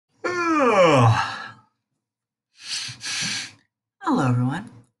Hello everyone,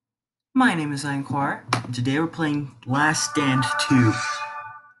 my name is Anquar, and today we're playing Last Stand 2.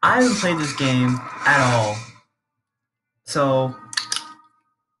 I haven't played this game at all, so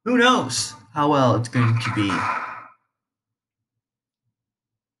who knows how well it's going to be.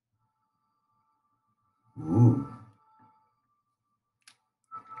 Ooh.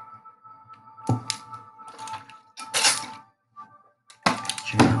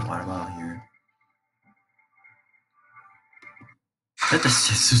 Check out water bottle here. That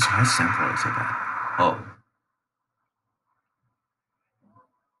just is my sample so bad. Oh.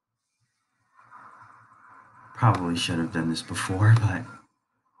 Probably should have done this before, but I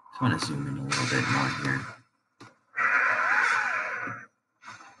just want to zoom in a little bit more here.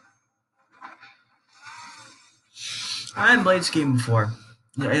 I haven't played this game before.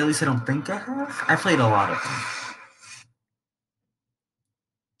 At least I don't think I have. I played a lot of them.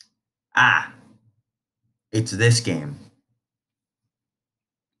 Ah. It's this game.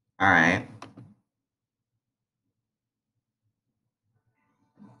 Alright.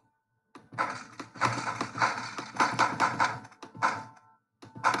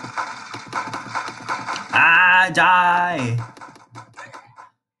 Die!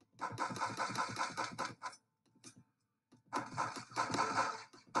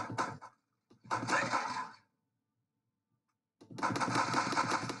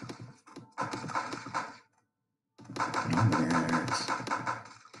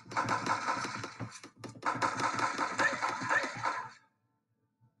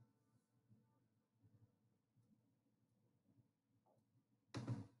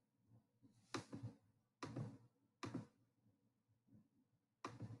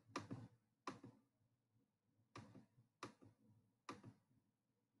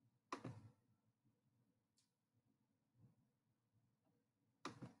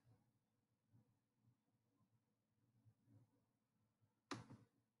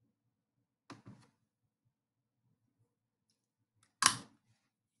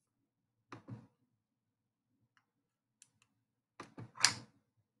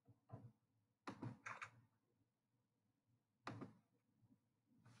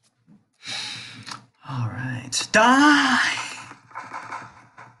 Alright, die!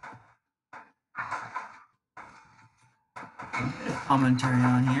 A bit of commentary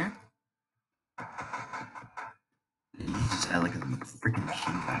on here. You just add like a freaking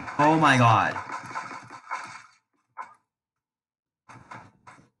machine gun. Oh my god.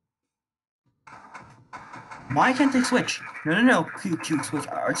 Why can't they switch? No. Q switch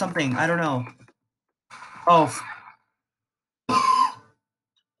or something. I don't know. Oh.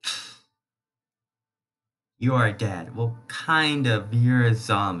 You are dead. Well, kind of. You're a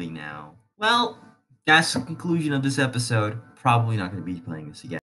zombie now. Well, that's the conclusion of this episode. Probably not going to be playing this again.